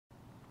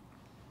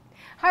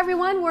Hi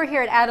everyone, we're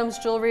here at Adams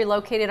Jewelry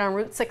located on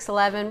Route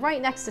 611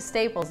 right next to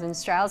Staples in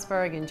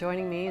Stroudsburg, and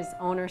joining me is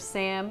owner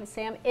Sam.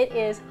 Sam, it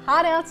is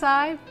hot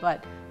outside,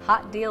 but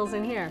hot deals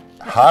in here.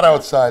 Hot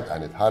outside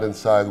and it's hot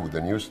inside with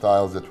the new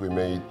styles that we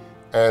made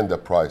and the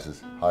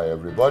prices. Hi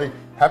everybody,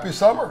 happy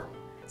summer.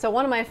 So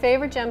one of my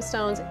favorite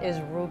gemstones is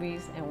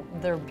rubies, and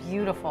they're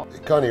beautiful.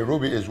 Connie,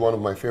 ruby is one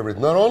of my favorite,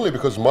 not only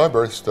because my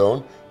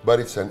birthstone, but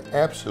it's an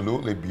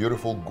absolutely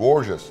beautiful,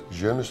 gorgeous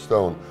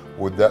gemstone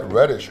with that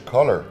reddish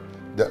color,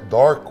 that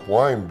dark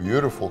wine,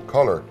 beautiful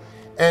color.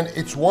 And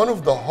it's one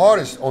of the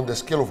hardest on the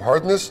scale of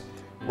hardness,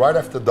 right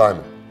after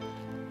diamond.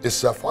 It's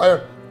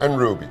sapphire and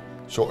ruby.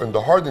 So in the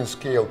hardened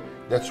scale,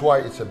 that's why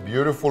it's a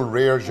beautiful,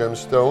 rare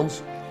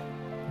gemstones,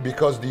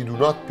 because they do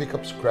not pick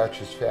up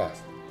scratches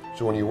fast.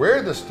 So when you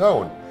wear the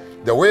stone,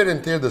 the wear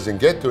and tear doesn't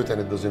get to it,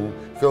 and it doesn't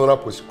fill it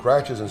up with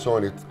scratches and so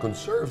on. It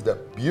conserves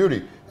that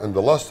beauty and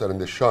the luster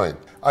and the shine.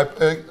 I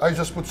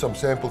just put some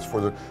samples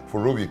for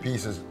ruby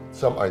pieces,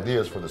 some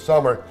ideas for the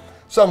summer,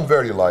 some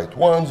very light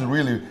ones,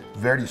 really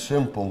very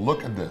simple.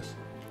 Look at this.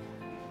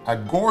 A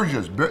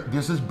gorgeous,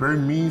 this is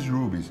Burmese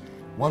rubies,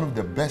 one of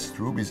the best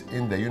rubies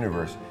in the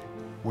universe.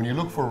 When you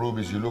look for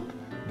rubies, you look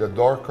the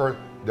darker,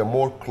 the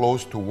more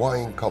close to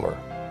wine color.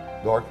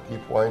 Dark,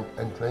 deep wine,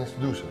 and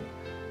translucent.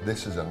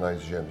 This is a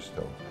nice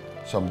gemstone.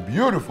 Some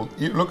beautiful,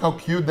 look how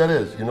cute that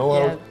is. You know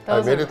how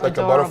I made it like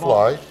adorable.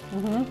 A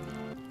butterfly.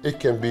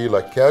 It can be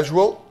like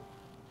casual,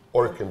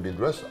 or it can be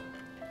dress up.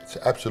 It's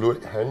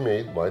absolutely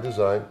handmade by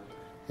design.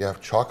 You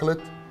have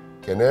chocolate,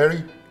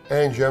 canary,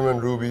 and genuine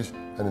rubies,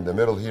 and in the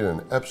middle here,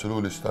 an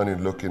absolutely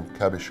stunning looking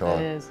cabochon.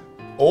 It is.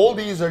 All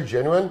these are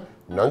genuine,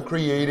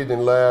 non-created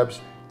in labs,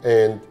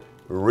 and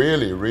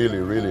really, really,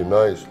 really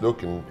nice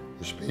looking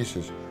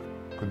pieces.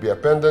 Could be a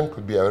pendant,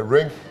 could be a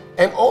ring.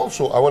 And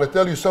also, I want to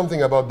tell you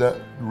something about that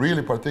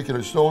really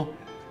particular stone.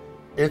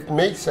 It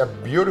makes a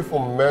beautiful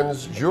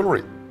men's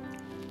jewelry.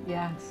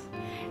 Yes.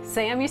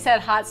 Sam, you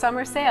said hot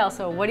summer sale,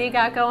 so what do you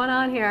got going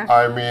on here?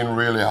 I mean,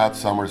 really hot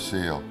summer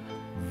sale.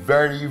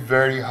 Very,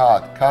 very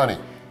hot. Connie,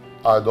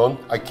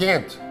 I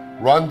can't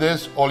run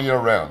this all year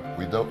round.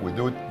 We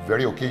do it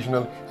very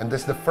occasional, and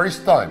this is the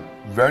first time,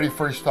 very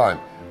first time,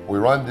 we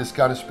run this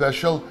kind of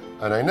special.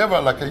 And I never,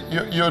 like,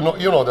 you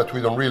know that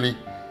we don't really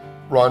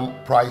run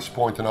price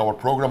point in our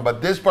program,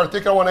 but this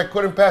particular one I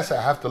couldn't pass. I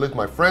have to let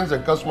my friends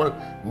and customers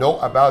know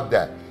about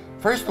that.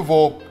 First of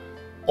all,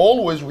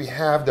 always we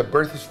have the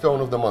birthstone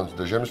of the month.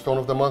 The gemstone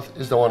of the month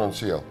is the one on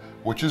sale,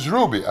 which is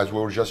ruby, as we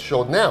were just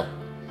showed now.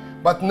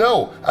 But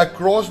no,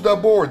 across the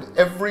board,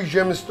 every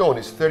gemstone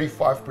is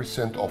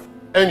 35% off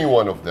any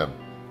one of them,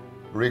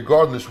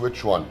 regardless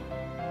which one.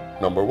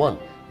 Number one.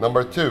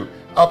 Number two,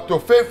 up to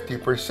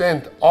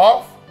 50%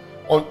 off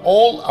on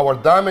all our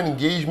diamond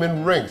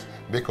engagement rings,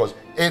 because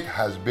it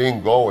has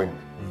been going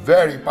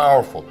very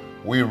powerful.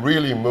 We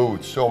really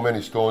moved so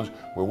many stones.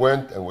 We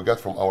went and we got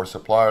from our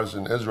suppliers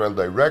in Israel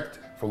direct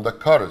from the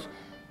cutters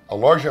a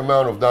large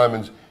amount of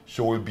diamonds,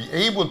 so we'll be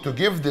able to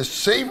give this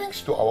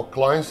savings to our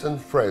clients and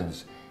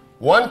friends.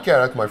 1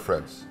 carat, my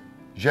friends,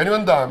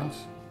 genuine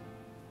diamonds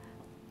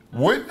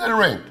with the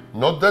ring,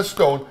 not the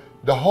stone,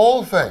 the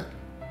whole thing.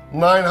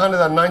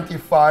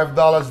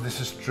 $995. This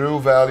is true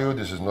value.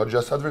 This is not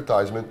just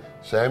advertisement.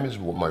 Sam, is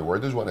my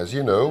word is one. As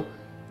you know,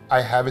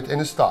 I have it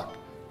in stock.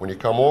 When you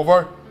come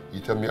over, you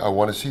tell me I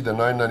want to see the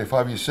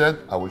 $995 you said,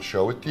 I will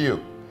show it to you.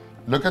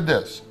 Look at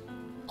this.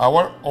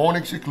 Our own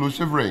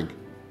exclusive ring.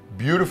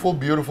 Beautiful,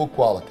 beautiful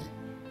quality.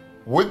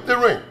 With the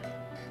ring.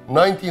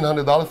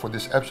 $1,900 for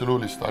this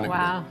absolutely stunning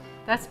ring.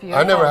 That's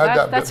beautiful. I never had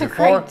that That's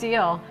before. a great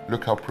deal.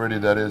 Look how pretty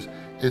that is.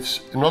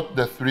 It's not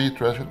the three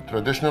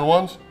traditional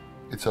ones.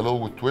 It's a little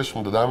with twist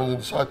from the diamonds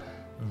inside.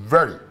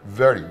 Very,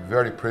 very,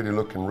 very pretty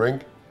looking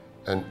ring.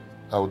 And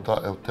I'll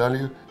tell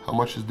you, how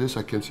much is this?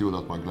 I can't see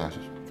without my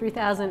glasses.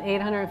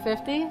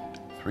 $3,850?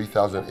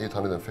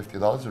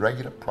 $3,850,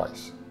 regular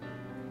price.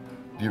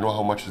 Do you know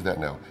how much is that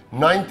now?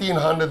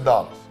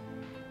 $1,900.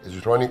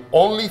 It's running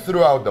only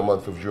throughout the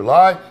month of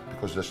July,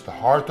 because that's the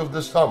heart of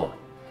the summer.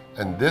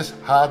 And this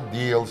hot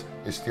deals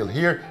is still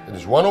here. It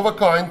is one of a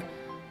kind.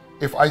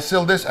 If I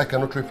sell this, I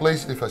cannot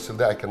replace it. If I sell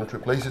that, I cannot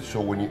replace it. So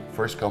when you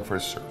first come,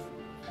 first serve.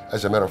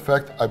 As a matter of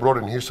fact, I brought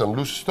in here some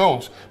loose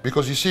stones,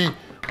 because you see,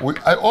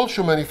 I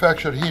also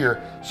manufacture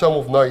here some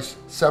of nice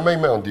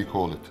semi-mount, you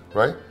call it,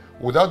 right?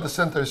 Without the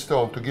center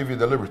stone, to give you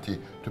the liberty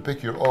to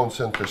pick your own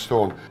center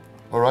stone.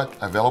 All right,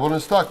 available in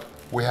stock.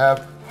 We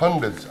have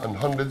hundreds and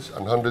hundreds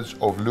and hundreds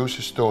of loose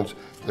stones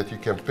that you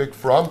can pick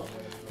from.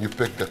 You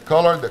pick the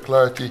color, the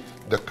clarity,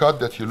 the cut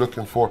that you're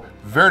looking for.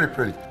 Very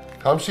pretty.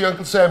 Come see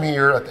Uncle Sam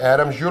here at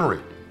Adams Jewelry,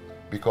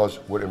 because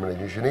what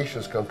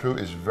imaginations come true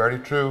is very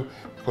true,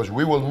 because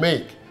we will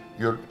make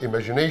your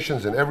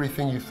imaginations and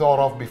everything you thought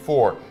of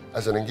before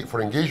as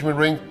for engagement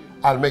ring,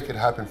 I'll make it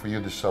happen for you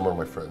this summer,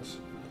 my friends.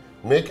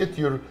 Make it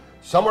your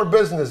summer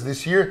business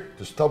this year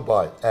to stop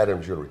by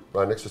Adams Jewelry,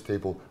 right next to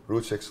Staples,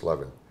 Route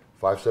 611,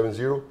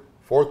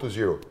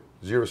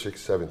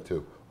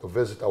 570-420-0672, or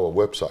visit our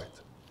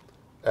website,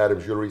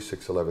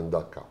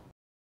 adamsjewelry611.com.